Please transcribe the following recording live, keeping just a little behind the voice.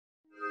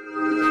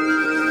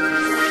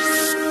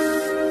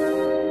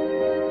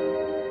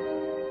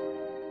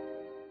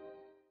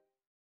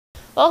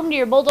Welcome to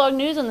your Bulldog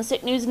News on the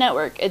SICK News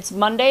Network. It's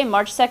Monday,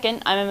 March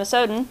 2nd. I'm Emma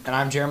Soden. And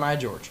I'm Jeremiah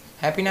George.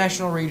 Happy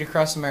National Read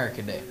Across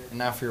America Day. And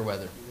now for your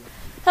weather.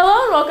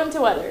 Hello and welcome to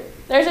weather.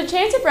 There's a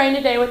chance of rain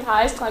today with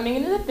highs climbing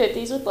into the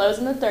 50s with lows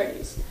in the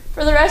 30s.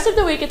 For the rest of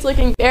the week, it's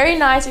looking very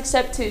nice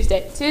except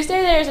Tuesday.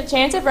 Tuesday, there's a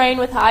chance of rain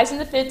with highs in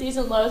the 50s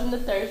and lows in the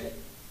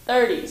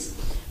 30s.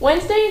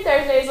 Wednesday and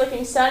Thursday is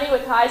looking sunny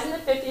with highs in the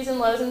 50s and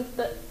lows in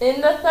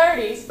the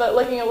 30s, but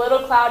looking a little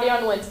cloudy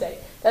on Wednesday.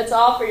 That's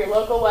all for your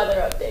local weather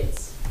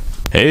updates.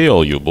 Hey,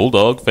 all you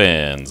Bulldog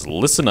fans,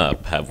 listen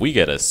up. Have we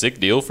got a sick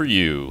deal for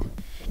you?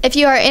 If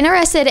you are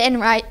interested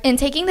in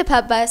taking the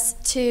Pup Bus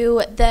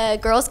to the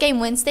girls' game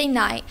Wednesday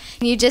night,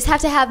 you just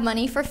have to have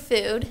money for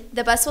food.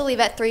 The bus will leave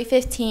at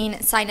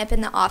 3:15. Sign up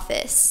in the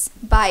office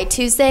by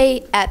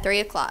Tuesday at 3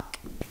 o'clock.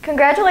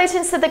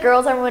 Congratulations to the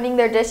girls on winning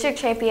their district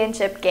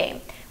championship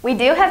game. We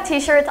do have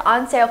t-shirts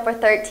on sale for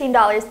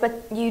 $13,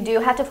 but you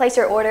do have to place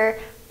your order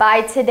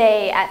by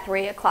today at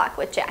 3 o'clock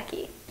with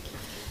Jackie.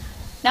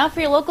 Now for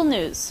your local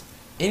news.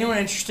 Anyone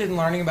interested in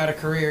learning about a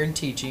career in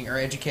teaching or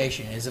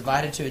education is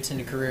invited to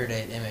attend a career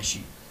day at MSU.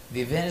 The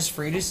event is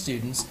free to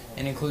students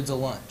and includes a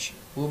lunch.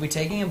 We'll be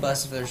taking a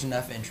bus if there's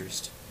enough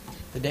interest.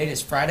 The date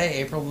is Friday,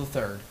 April the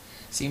 3rd.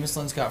 See Ms.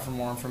 Linscott for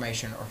more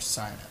information or to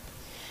sign up.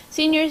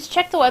 Seniors,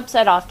 check the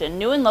website often.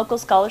 New and local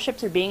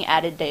scholarships are being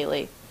added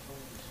daily.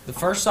 The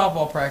first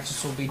softball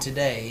practice will be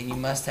today, and you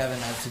must have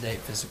an up-to-date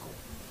physical.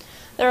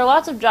 There are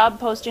lots of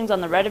job postings on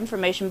the Red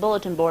Information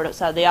Bulletin board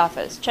outside the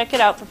office. Check it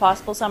out for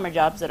possible summer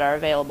jobs that are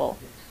available.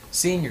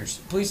 Seniors,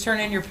 please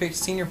turn in your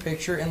senior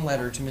picture and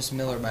letter to Ms.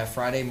 Miller by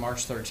Friday,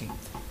 March 13th.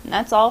 And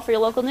that's all for your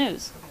local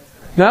news.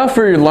 Now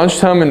for your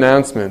lunchtime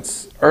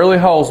announcements. Early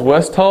Hall's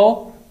West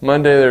Hall.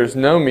 Monday there's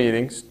no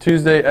meetings.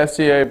 Tuesday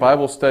FCA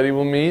Bible Study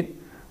will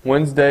meet.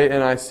 Wednesday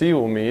NIC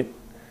will meet.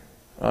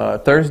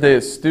 Thursday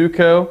is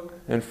Stuco.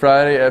 And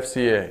Friday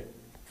FCA.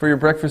 For your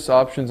breakfast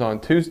options on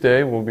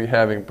Tuesday, we'll be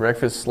having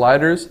breakfast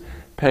sliders,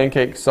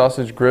 pancake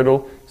sausage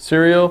griddle,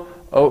 cereal,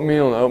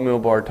 oatmeal, and oatmeal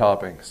bar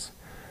toppings.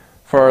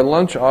 For our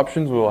lunch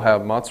options, we will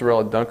have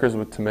mozzarella dunkers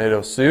with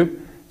tomato soup,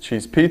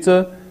 cheese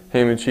pizza,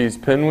 ham and cheese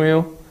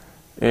pinwheel,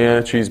 and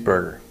a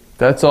cheeseburger.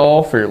 That's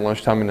all for your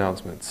lunchtime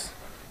announcements.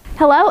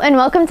 Hello and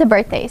welcome to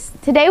Birthdays.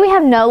 Today we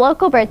have no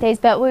local birthdays,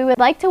 but we would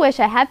like to wish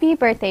a happy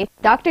birthday to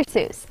Dr.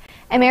 Seuss,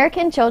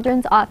 American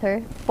children's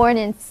author, born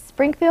in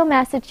Springfield,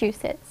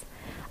 Massachusetts.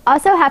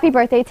 Also, happy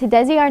birthday to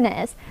Desi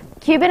Arnaz,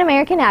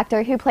 Cuban-American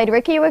actor who played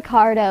Ricky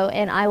Ricardo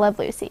in I Love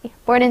Lucy,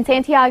 born in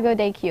Santiago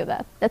de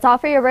Cuba. That's all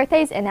for your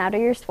birthdays, and now to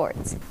your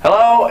sports.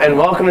 Hello and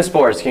welcome to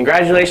sports.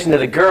 Congratulations to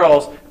the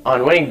girls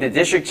on winning the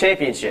district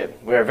championship.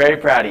 We are very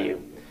proud of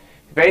you.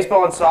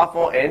 Baseball and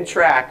softball and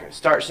track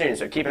start soon,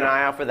 so keep an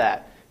eye out for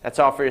that. That's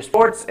all for your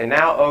sports, and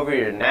now over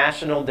your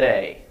National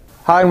Day.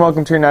 Hi and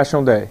welcome to your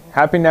National Day.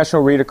 Happy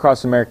National Read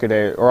Across America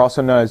Day, or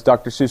also known as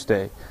Dr. Seuss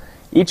Day.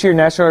 Each year,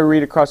 National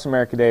Read Across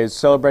America Day is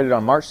celebrated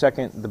on March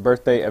 2nd, the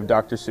birthday of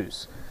Dr.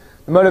 Seuss.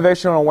 The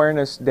Motivational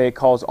Awareness Day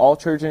calls all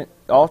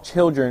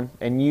children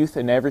and youth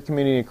in every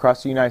community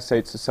across the United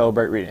States to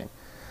celebrate reading.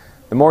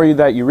 The more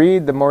that you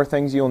read, the more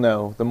things you'll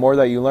know. The more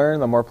that you learn,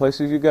 the more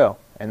places you go.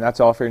 And that's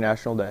all for your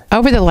National Day.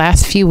 Over the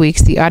last few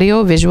weeks, the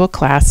audio-visual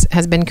class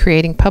has been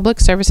creating public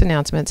service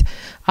announcements,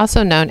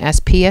 also known as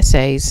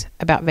PSAs,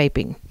 about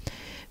vaping.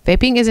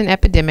 Vaping is an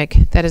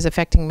epidemic that is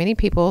affecting many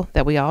people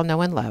that we all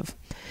know and love.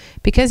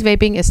 Because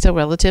vaping is still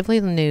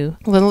relatively new,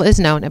 little is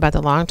known about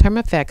the long-term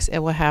effects it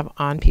will have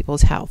on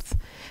people's health.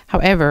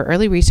 However,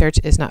 early research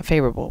is not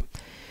favorable.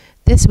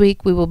 This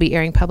week, we will be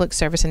airing public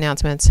service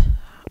announcements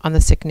on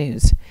the SICK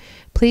News.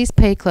 Please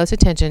pay close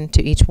attention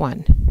to each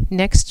one.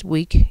 Next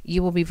week,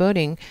 you will be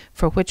voting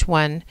for which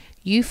one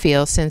you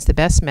feel sends the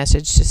best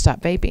message to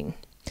stop vaping.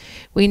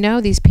 We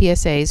know these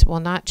PSAs will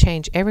not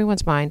change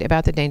everyone's mind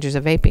about the dangers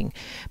of vaping,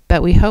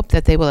 but we hope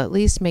that they will at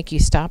least make you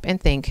stop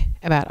and think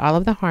about all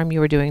of the harm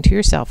you are doing to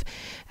yourself,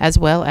 as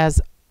well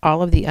as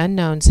all of the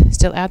unknowns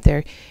still out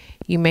there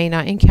you may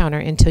not encounter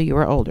until you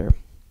are older.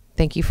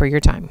 Thank you for your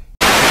time.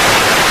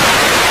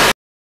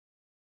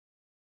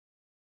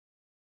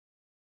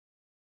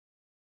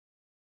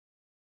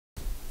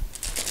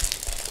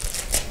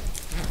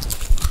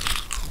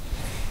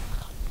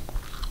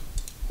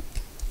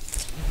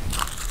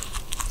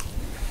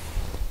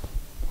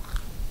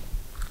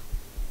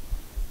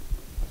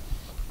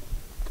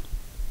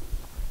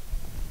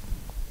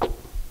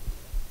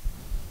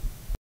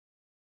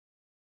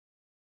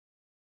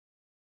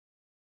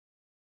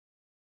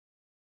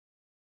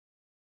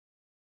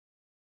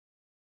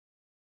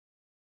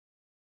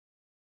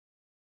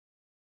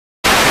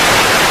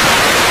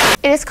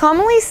 It is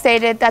commonly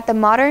stated that the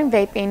modern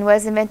vaping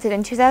was invented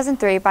in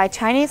 2003 by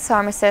Chinese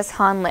pharmacist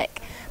Han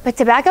Lik, but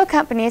tobacco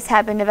companies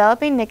have been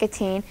developing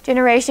nicotine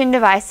generation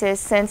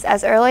devices since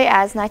as early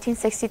as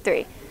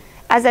 1963.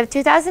 As of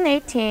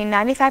 2018,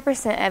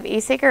 95% of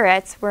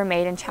e-cigarettes were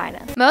made in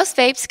China. Most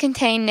vapes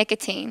contain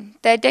nicotine,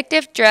 the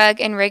addictive drug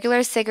in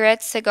regular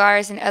cigarettes,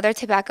 cigars, and other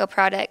tobacco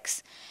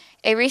products.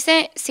 A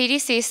recent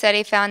CDC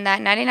study found that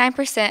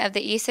 99% of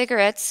the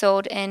e-cigarettes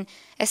sold in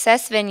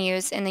assess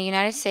venues in the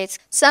United States.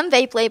 Some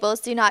vape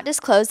labels do not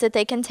disclose that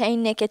they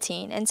contain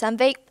nicotine, and some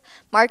vape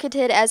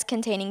marketed as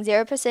containing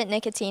 0%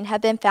 nicotine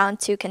have been found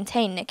to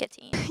contain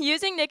nicotine.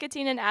 Using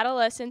nicotine in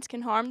adolescence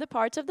can harm the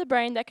parts of the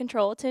brain that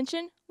control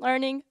attention,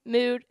 learning,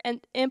 mood, and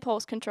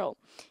impulse control.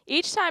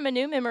 Each time a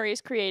new memory is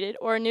created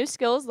or a new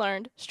skill is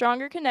learned,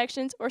 stronger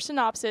connections or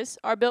synapses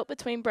are built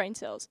between brain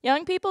cells.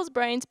 Young people's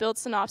brains build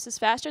synapses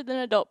faster than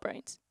adult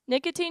brains.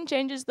 Nicotine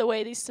changes the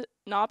way these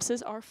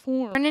synapses are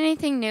formed. Learn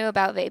anything new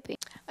about vaping?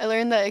 I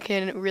learned that it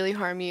can really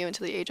harm you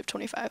until the age of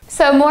 25.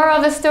 So moral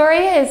of the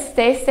story is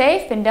stay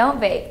safe and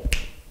don't vape.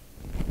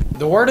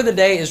 The word of the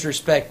day is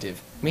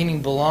respective,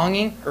 meaning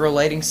belonging or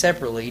relating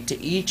separately to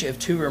each of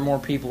two or more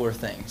people or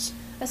things.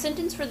 A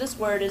sentence for this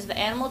word is the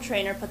animal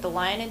trainer put the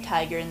lion and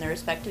tiger in their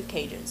respective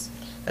cages.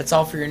 That's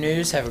all for your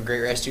news. Have a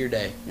great rest of your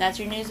day. And that's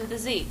your news with a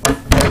Z.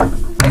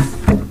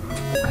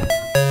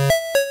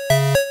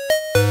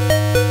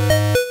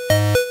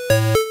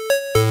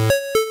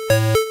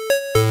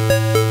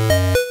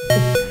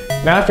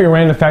 Now for your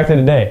random fact of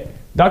the day.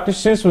 Dr.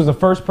 Seuss was the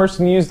first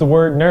person to use the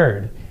word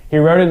nerd. He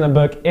wrote it in the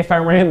book If I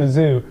Ran the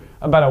Zoo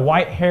about a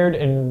white-haired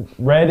and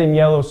red and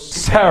yellow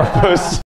sourpuss.